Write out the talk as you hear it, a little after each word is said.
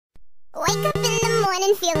Wake up in the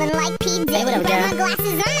morning feeling like P. Diddy. Hey, what up, girl? Grab my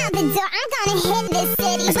glasses, I'm out the door, I'm gonna hit this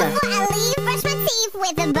city. Let's go. Before I leave, brush my teeth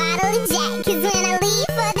with a bottle of Jack. Cause when I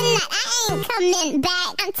leave for the night, I ain't coming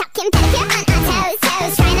back. I'm talking pedicure on our toes,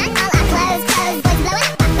 toes. Trying on all our clothes, clothes. Boys blowing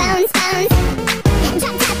up our phones, phones.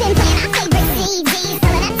 Drop top and playing our favorite CDs.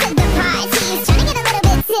 Pulling up to the parties, trying to get a little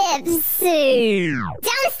bit tipsy.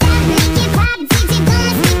 Don't stop, make it pop, DJ blow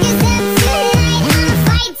my speakers up tonight. I'ma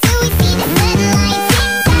fight till we see the sunlight.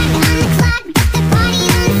 Tick tock on the clock, but the party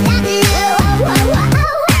don't stop. No, oh, oh, oh,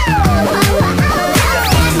 oh, oh, oh, oh, oh. Don't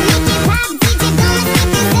stop, make it pop, DJ blow my speakers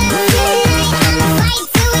up tonight. I'ma fight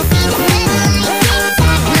till we see the sunlight. Tick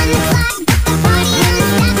tock on the clock, but the party don't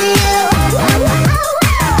stop. No, oh, oh, oh, oh,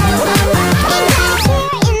 oh, oh, oh. Ain't got a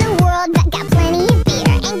care in the world, but got plenty of beer.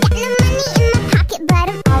 Ain't got no money in my pocket, but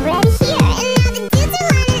I'm already here. And now the dudes are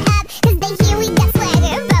lining up, cause they hear we got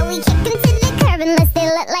swagger. But we kick them to the curb unless they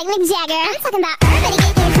look like Mick Jagger. I'm talking about everybody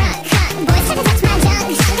getting crunk, crunk. Boys try to touch my junk,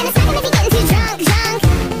 junk. Gonna smack 'em if you're getting too drunk, drunk.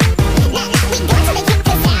 Nah, nah, we go till they kick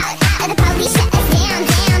us out, out. The police shut us down,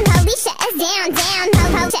 down. Police shut us down, down.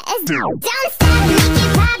 Shut us down. Don't stop, make it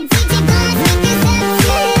pop, DJ blow my speakers up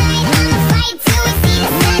tonight. I'ma fight till we see the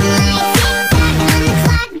sunlight. Tick tock on the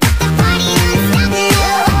clock, but the party don't stop. No,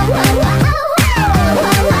 oh, oh, oh, oh, oh, oh,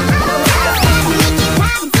 oh, oh. Don't stop, make it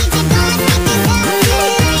pop, DJ blow my speakers up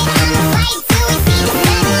tonight. I'ma fight till we see the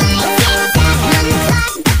sunlight. Tick tock on the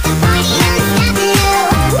clock, but the party don't stop. No,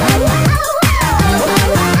 oh, oh, oh, oh,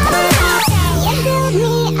 oh, oh, oh. You build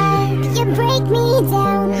me up, you break me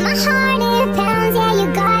down. My heart it pounds, yeah, you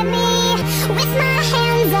got me. With my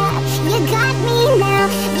hands up, you got me now.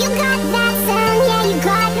 You got that sound, yeah, you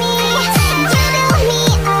got me. You build me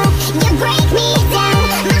up, you break me down.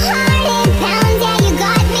 My heart it pounds, yeah, you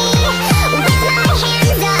got me. With my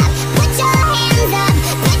hands up, put your hands up,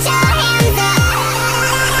 put your hands up.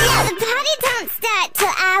 Now the party don't start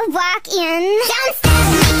till I walk in. Don't stop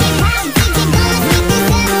me.